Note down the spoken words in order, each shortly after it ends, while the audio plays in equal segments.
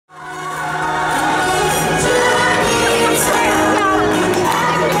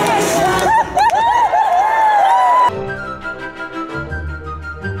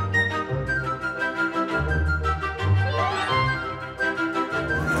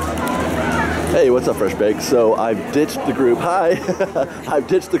Hey, what's up, Fresh Bake? So I've ditched the group. Hi! I've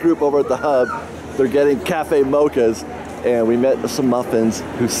ditched the group over at the hub. They're getting cafe mochas, and we met some muffins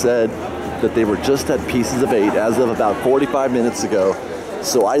who said that they were just at Pieces of 8 as of about 45 minutes ago.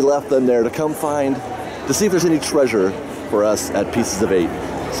 So I left them there to come find, to see if there's any treasure for us at Pieces of 8.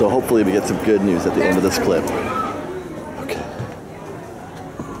 So hopefully we get some good news at the end of this clip. Okay.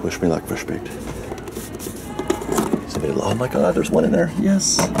 Wish me luck, Fresh Baked. Oh my God, there's one in there.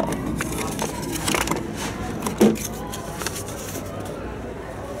 Yes.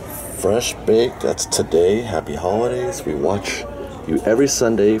 Fresh Baked, that's today. Happy holidays. We watch you every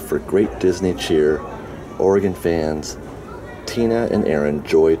Sunday for great Disney cheer. Oregon fans, Tina and Aaron,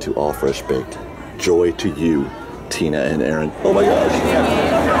 joy to all Fresh Baked. Joy to you, Tina and Aaron. Oh my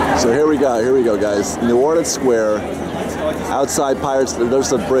gosh. So here we go, guys. New Orleans Square, outside Pirates,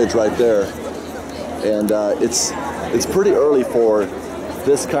 there's a bridge right there. And it's pretty early for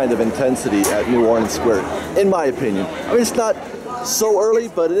this kind of intensity at New Orleans Square, in my opinion. I mean, it's not so early,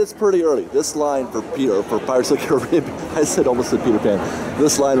 but it is pretty early. This line for Pirates of the Caribbean, I almost said Peter Pan.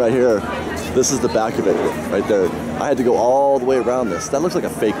 This line right here, this is the back of it, right there. I had to go all the way around this. That looks like a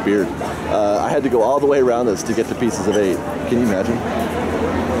fake beard. I had to go all the way around this to get to Pieces of 8. Can you imagine?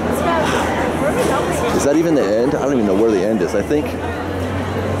 Is that even the end? I don't even know where the end is. I think,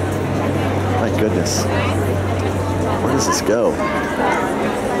 my goodness. Where does this go?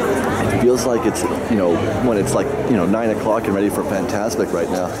 It feels like it's, you know, when it's like, you know, 9 o'clock and ready for Fantasmic right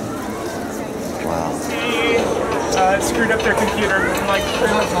now. Wow. It screwed up their computer and like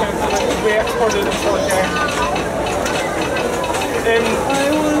pretty much we exported it for there. And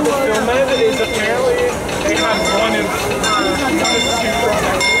the film of it is apparently they have one of two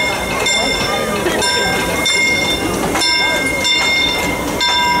products.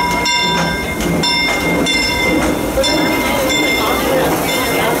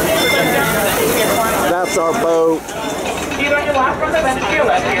 That's our boat.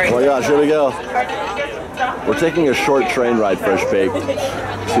 Oh my gosh, here we go. We're taking a short train ride, Fresh Baked,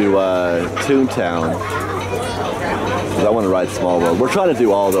 to Toontown. I want to ride Small World. We're trying to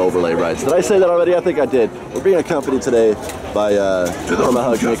do all the overlay rides. Did I say that already? I think I did. We're being accompanied today by Perma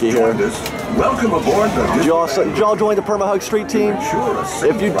Hug Mickey here. Welcome aboard the Did you all join the Perma Hug Street team?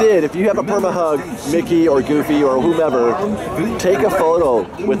 If you did, if you have a Perma Hug, Mickey or Goofy or whomever, take a photo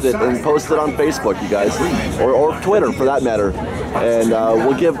with it and post it on Facebook, you guys, or Twitter for that matter, and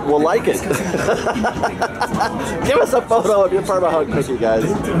we'll like it. Give us a photo of your Perma Hug Mickey, guys.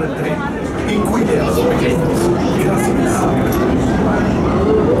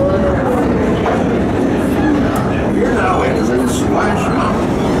 We're now entering Splash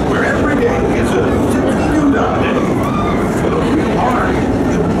Mountain, where every day is a tippity-doo-dah day. For a real party,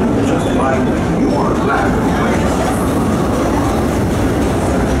 just like your laughing place.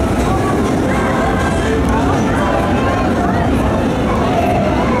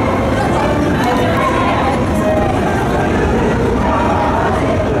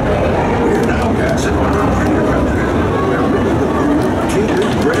 We're now passing on our Critter Country, where Winnie the Pooh, Tinker,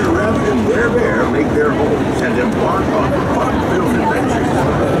 Brer Rabbit, and Bear Bear make their homes and embark on fun-filled adventures.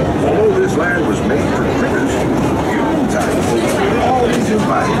 Although this land was made for critters, human type will always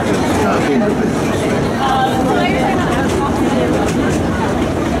invited to stop in the business.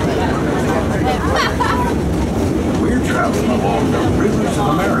 We're traveling along the rivers of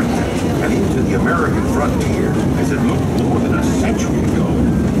America and into the American frontier as it looked more than a century ago.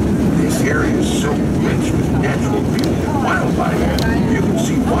 This area is so rich with natural beauty and wildlife, you can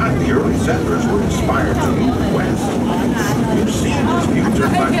see why the early settlers were inspired to move west. You've seen this view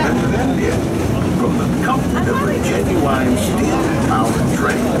just like better than did, from the comfort of a genuine steel-powered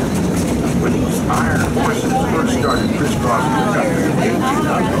train. When these iron horses first started crisscrossing the country in the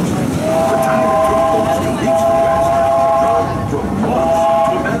 1800s, the time it took folks to reach the west dropped from months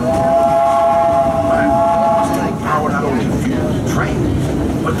to men. Still power not only fueled trains,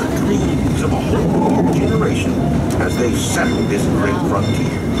 but the dreams of a whole new generation as they settled this great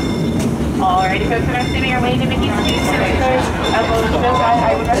frontier. Alrighty, folks, I'm assuming you're waiting to Mickey's Street Service. As well as those guys,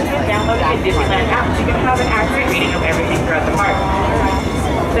 I would recommend downloading the Disneyland app so you can have an accurate reading of everything throughout the park.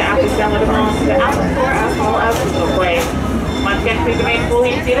 The app is downloadable on the App Store as well as Google Play. Once again, please remain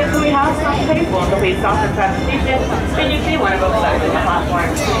fully seated so we have some space for complete stop and transportation, and you see one of both sides of the platform.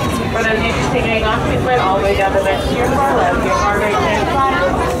 For those of you continuing on, please slide all the way down the bench to your far left, your far right hand side.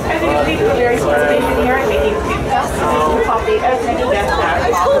 As you can see, the very small station here at Mickey's Street Service to pop the as many guests as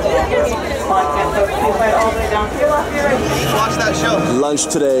possible. Once again, folks, please slide all the way down to your left, your right. Watch that show. Lunch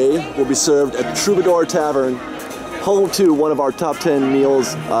today will be served at Troubador Tavern, home to one of our top 10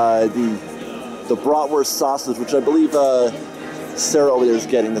 meals, the bratwurst sausage, which I believe Sarah over there is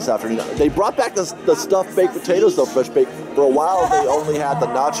getting this afternoon. They brought back the stuffed baked potatoes, though, fresh baked. For a while, they only had the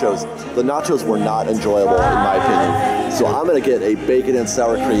nachos. The nachos were not enjoyable, in my opinion. So I'm going to get a bacon and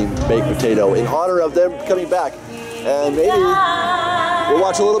sour cream baked potato in honor of them coming back. And maybe we'll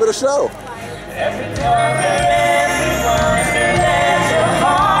watch a little bit of show.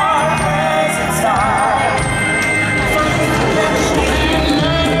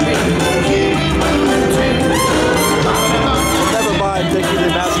 Never mind taking the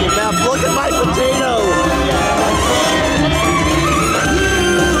Magial Map. Look at my potato!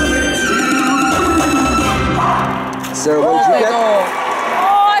 Sarah, what did you get?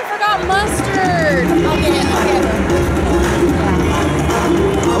 Oh, I forgot mustard. I'll get it.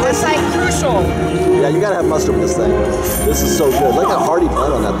 That's like crucial. Yeah, you gotta have mustard with this thing. This is so good. Like a hearty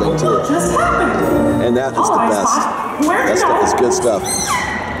blend on that thing too. And that is the best. That stuff is good stuff.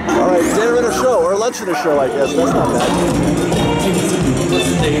 All right, dinner and a show, or lunch and a show, I guess. That's not bad.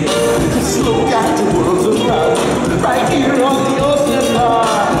 Right here on the ocean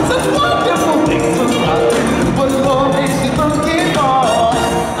line. Such wonderful things about it. But Lord, is she looking for?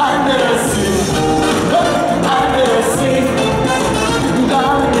 I never see. I never see.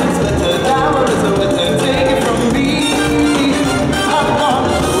 Darling, it's better. Diamonds are better. Take it from me. I'm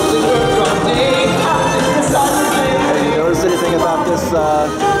gonna really work all day. Have you noticed anything about this,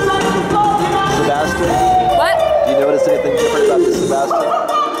 Sebastian? What? Do you notice anything different about this, Sebastian?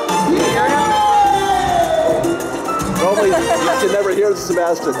 Normally, you can never hear the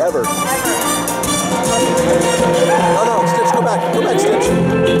Sebastian, ever. Oh no, Stitch, go back, Stitch.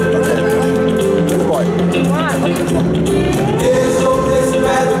 Okay, good boy. There's no place I'd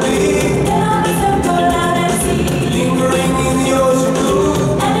rather be. Lingering in the ocean blue.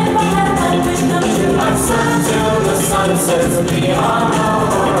 And if I had my wish come true, I'd sun till the sun sets beyond the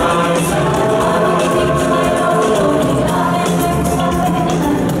horizon.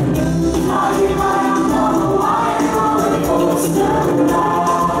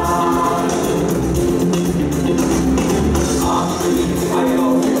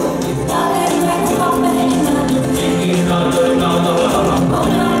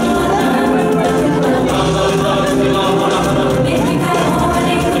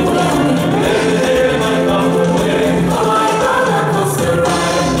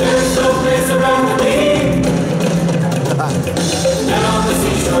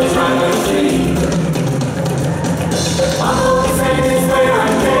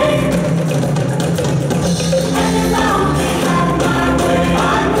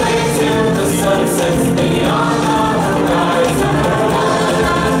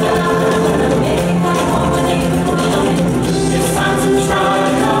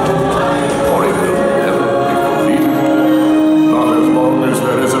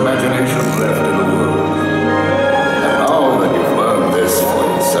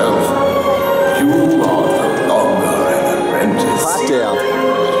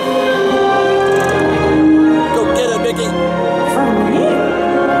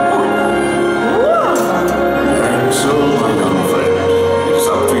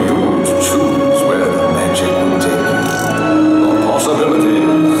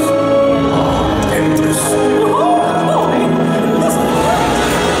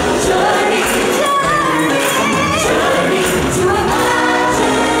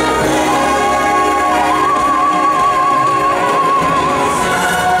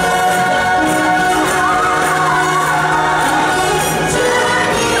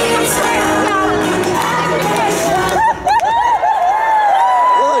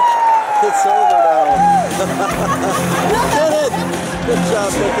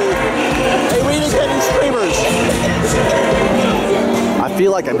 I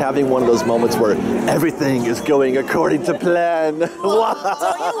feel like I'm having one of those moments where everything is going according to plan. Don't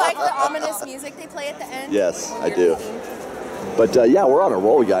you like the ominous music they play at the end? Yes, I do. But yeah, we're on a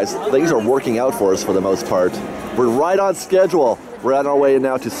roll, guys. Things are working out for us for the most part. We're right on schedule. We're on our way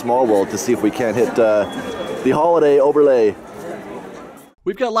now to Small World to see if we can't hit the holiday overlay.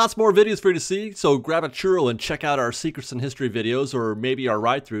 We've got lots more videos for you to see, so grab a churro and check out our Secrets and History videos, or maybe our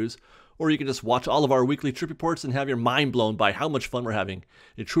ride-throughs, or you can just watch all of our weekly trip reports and have your mind blown by how much fun we're having.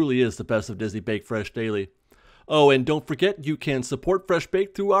 It truly is the best of Disney Baked Fresh Daily. Oh, and don't forget, you can support Fresh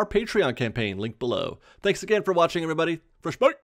Baked through our Patreon campaign, link below. Thanks again for watching, everybody. Fresh Baked!